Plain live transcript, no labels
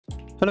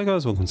Hello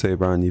guys, welcome to a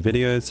brand new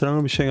video. Today I'm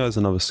going to be showing you guys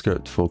another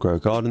script for Grow a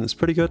Garden. It's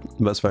pretty good,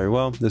 works very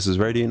well. This is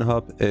Radiant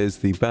Hub. It is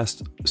the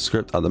best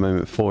script at the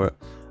moment for it.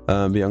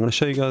 But yeah, I'm going to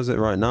show you guys it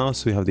right now.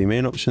 So we have the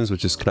main options,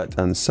 which is collect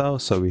and sell.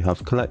 So we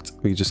have collect,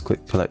 we just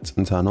click collect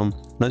and turn on.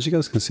 And as you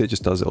guys can see, it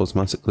just does it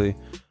automatically.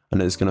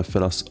 And it's going to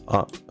fill us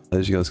up,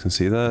 as you guys can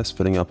see there, it's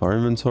filling up our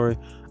inventory.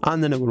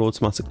 And then it will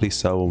automatically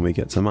sell when we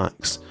get to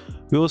max.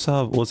 We also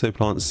have auto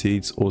plant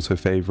seeds, auto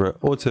favorite,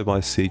 auto buy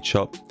seed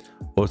shop,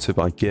 auto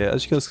buy gear.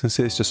 As you guys can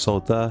see, it's just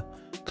sold there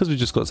because we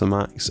just got to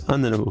max,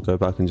 and then it will go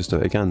back and just do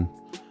it again.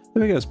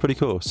 There we go, it's pretty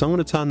cool. So I'm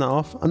going to turn that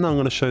off, and now I'm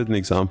going to show you an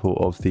example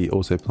of the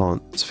auto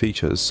plant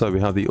features. So we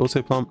have the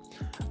auto plant,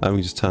 and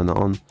we just turn that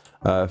on.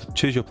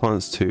 Choose your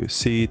plants to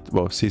seed,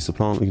 well, seeds to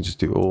plant, we can just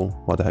do all,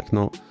 why the heck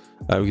not.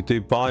 We could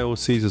do buy all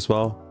seeds as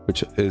well,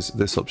 which is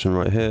this option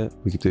right here.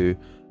 We could do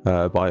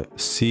buy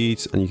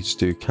seeds, and you can just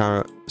do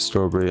carrot,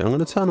 strawberry. I'm going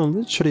to turn on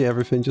literally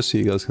everything just so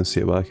you guys can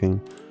see it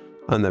working.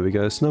 And there we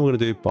go. So now we're going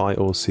to do buy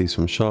all seeds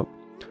from shop.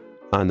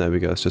 And there we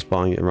go. It's just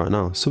buying it right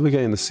now. So we're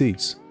getting the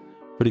seeds.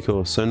 Pretty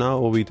cool. So now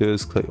all we do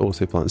is click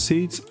auto plant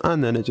seeds,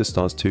 and then it just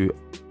starts to,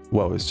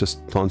 well, it's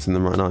just planting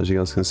them right now. As you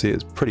guys can see,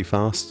 it's pretty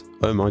fast.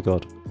 Oh my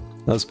god.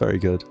 That's very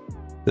good.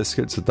 This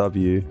script's a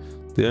W.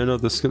 The owner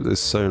of the script is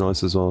so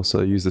nice as well.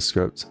 So use the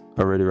script.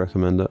 I really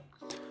recommend it.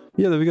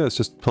 Yeah, there we go. It's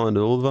just planted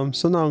all of them.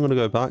 So now I'm going to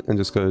go back and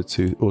just go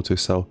to auto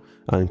sell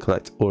and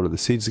collect all of the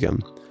seeds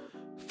again.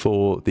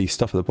 For the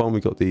stuff at the bottom,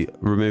 we got the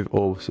remove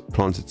all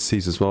planted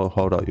seeds as well.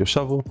 Hold out your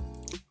shovel.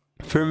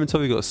 For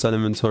inventory, we got sell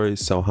inventory,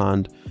 sell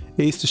hand,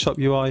 Easter shop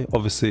UI.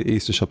 Obviously,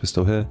 Easter shop is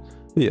still here.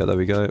 But yeah, there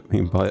we go. We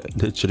can buy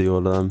literally all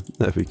of them.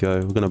 There we go.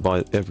 We're going to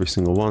buy every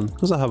single one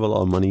because I have a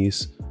lot of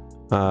monies.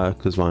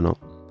 Because why not?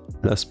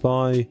 Let's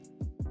buy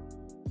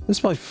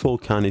 4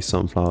 candy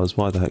sunflowers.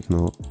 Why the heck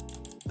not?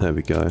 There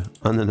we go.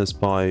 And then let's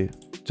buy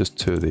just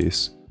 2 of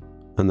these.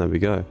 And there we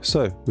go.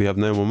 So we have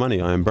no more money.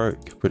 I am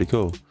broke. Pretty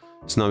cool.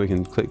 So now we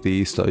can click the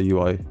Easter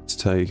UI to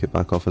take it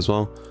back off as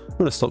well. I'm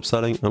going to stop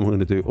selling, and we're going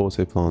to do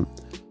auto plant.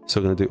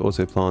 So we're going to do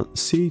auto plant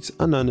seeds,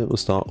 and then it will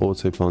start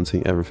auto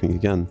planting everything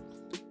again.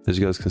 As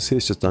you guys can see,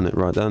 it's just done it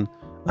right then,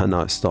 and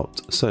now it's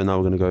stopped. So now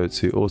we're going to go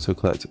to auto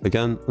collect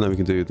again, and then we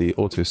can do the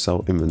auto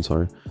sell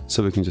inventory.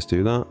 So we can just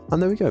do that,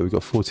 and there we go. We've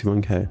got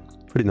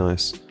 41k. Pretty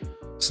nice.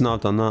 So now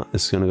I've done that,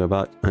 it's going to go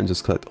back and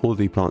just collect all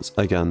the plants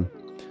again.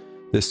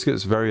 This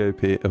script's very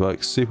OP, it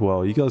works super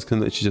well. You guys can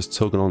literally just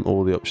toggle on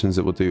all the options.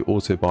 It will do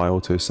auto buy,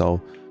 auto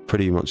sell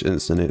pretty much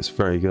instantly. It's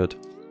very good.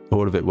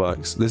 All of it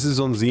works. This is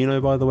on Xeno,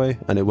 by the way,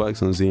 and it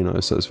works on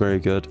Xeno, so it's very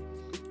good.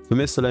 For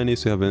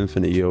miscellaneous, we have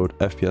infinite yield,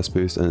 FPS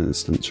boost, and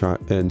instant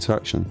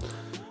interaction.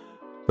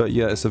 But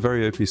yeah, it's a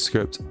very OP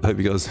script. I hope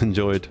you guys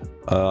enjoyed.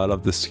 I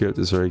love this script,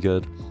 it's very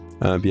good.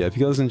 But yeah, if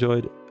you guys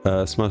enjoyed,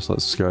 smash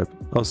like, subscribe.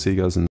 I'll see you guys in